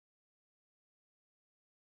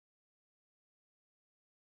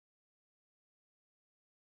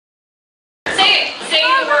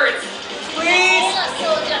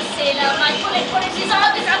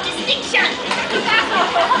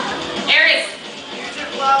Aries. Use your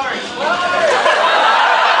flowers.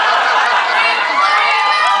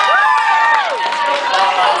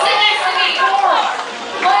 Sit next to me.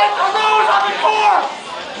 Plant a rose on the core.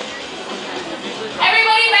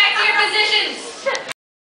 Everybody back to your positions.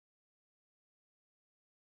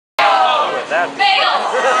 Fail.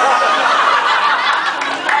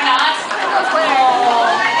 Or not.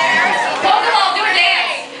 Pokeball, do a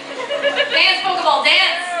dance. Dance, Pokeball,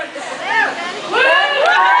 dance. Woo!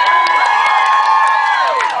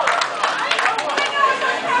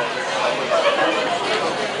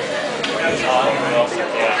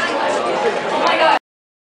 Oh my God.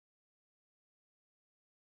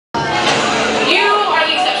 You are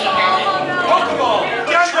the exceptional parent. Pokeball.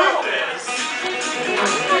 The truth is.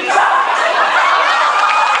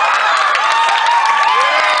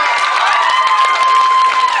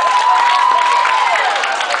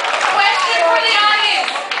 Question for the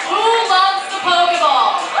audience. Who loves the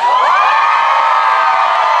Pokeball?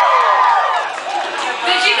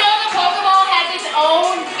 Did you know the Pokeball has its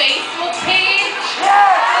own Facebook page?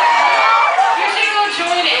 You should go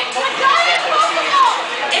join it.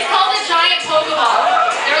 It's called the Giant Pokeball.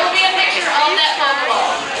 There will be a picture of that Pokeball.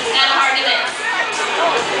 It's not hard to miss.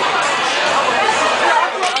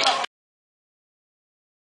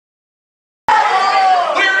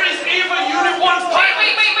 Where is Ava Unit 1's pilot?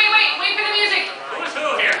 Wait for the music. Who's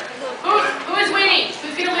who here? Who is winning?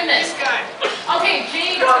 Who's gonna win this? This guy. Okay,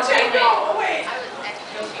 Jane. Go, Jane, go. Oh, wait.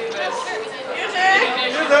 Let's do this.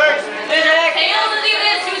 Music. Tails will do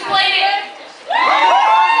this. Who's played it?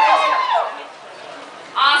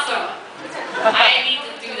 Awesome. I need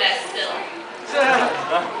to do that still.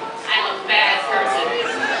 I'm a bad person.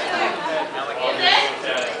 Is it?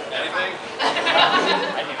 Anything?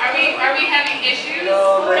 Are we having issues?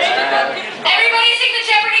 Everybody sing the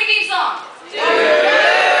Jeopardy theme song.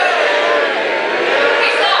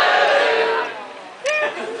 Okay, stop.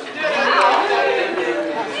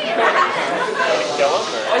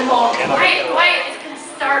 Quiet, it's gonna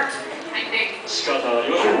start, I think.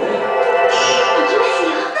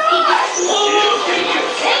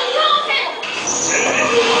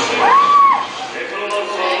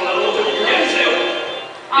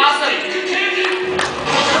 Awesome.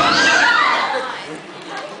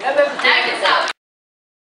 Now you can stop.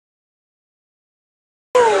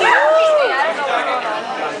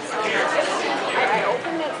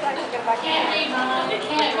 Can't be mine, you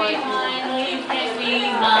can't be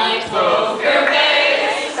my poker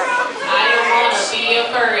face. I don't wanna be a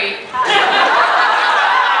furry.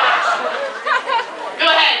 Go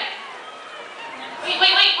ahead.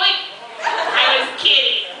 Wait.